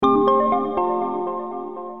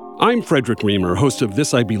I'm Frederick Reamer, host of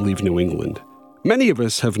This I Believe New England. Many of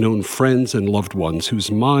us have known friends and loved ones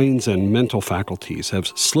whose minds and mental faculties have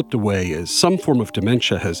slipped away as some form of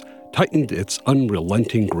dementia has tightened its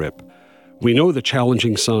unrelenting grip. We know the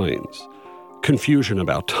challenging signs: confusion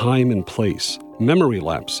about time and place, memory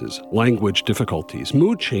lapses, language difficulties,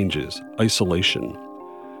 mood changes, isolation.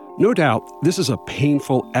 No doubt, this is a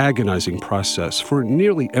painful, agonizing process for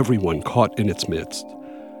nearly everyone caught in its midst.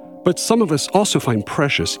 But some of us also find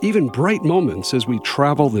precious, even bright moments as we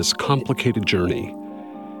travel this complicated journey.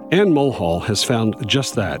 Anne Mulhall has found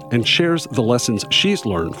just that and shares the lessons she's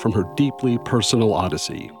learned from her deeply personal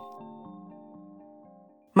odyssey.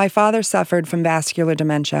 My father suffered from vascular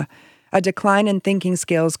dementia, a decline in thinking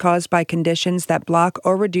skills caused by conditions that block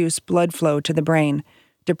or reduce blood flow to the brain,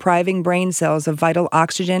 depriving brain cells of vital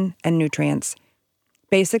oxygen and nutrients.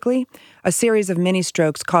 Basically, a series of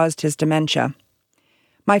mini-strokes caused his dementia.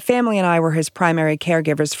 My family and I were his primary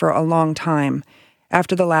caregivers for a long time.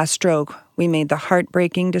 After the last stroke, we made the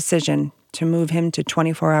heartbreaking decision to move him to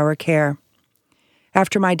 24-hour care.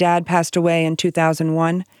 After my dad passed away in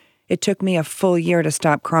 2001, it took me a full year to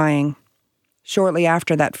stop crying. Shortly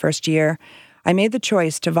after that first year, I made the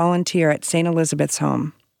choice to volunteer at St. Elizabeth's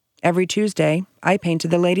Home. Every Tuesday, I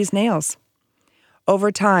painted the ladies' nails.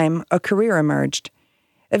 Over time, a career emerged.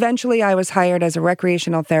 Eventually, I was hired as a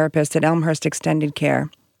recreational therapist at Elmhurst Extended Care,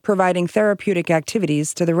 providing therapeutic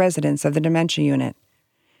activities to the residents of the dementia unit.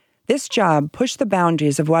 This job pushed the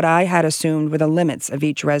boundaries of what I had assumed were the limits of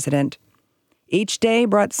each resident. Each day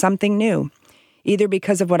brought something new, either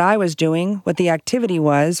because of what I was doing, what the activity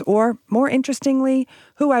was, or, more interestingly,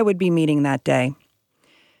 who I would be meeting that day.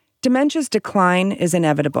 Dementia's decline is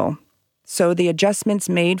inevitable, so the adjustments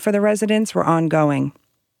made for the residents were ongoing.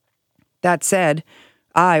 That said,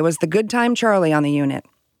 I was the good time Charlie on the unit.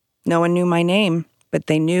 No one knew my name, but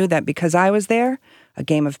they knew that because I was there, a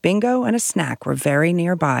game of bingo and a snack were very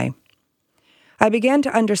nearby. I began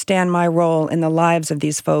to understand my role in the lives of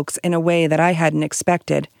these folks in a way that I hadn't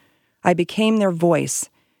expected. I became their voice,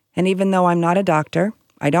 and even though I'm not a doctor,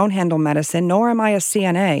 I don't handle medicine, nor am I a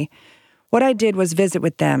CNA, what I did was visit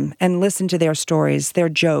with them and listen to their stories, their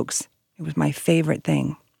jokes. It was my favorite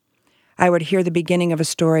thing. I would hear the beginning of a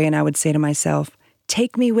story and I would say to myself,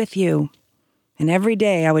 "Take me with you." And every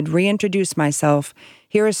day I would reintroduce myself,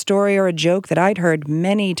 hear a story or a joke that I'd heard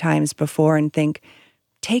many times before and think,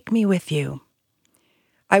 "Take me with you."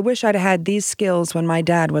 I wish I'd had these skills when my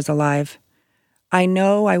dad was alive. I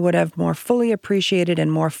know I would have more fully appreciated and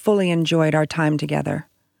more fully enjoyed our time together.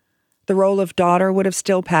 The role of daughter would have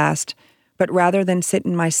still passed, but rather than sit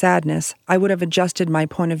in my sadness, I would have adjusted my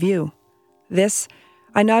point of view. This,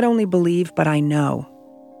 I not only believe, but I know.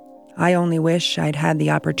 I only wish I'd had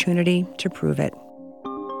the opportunity to prove it.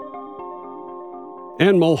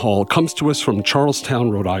 Anne Mulhall comes to us from Charlestown,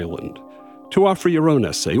 Rhode Island. To offer your own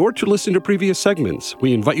essay or to listen to previous segments,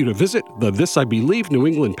 we invite you to visit the This I Believe New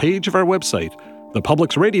England page of our website,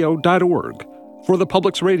 thepublicsradio.org. For The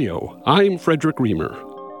Public's Radio, I'm Frederick Reamer.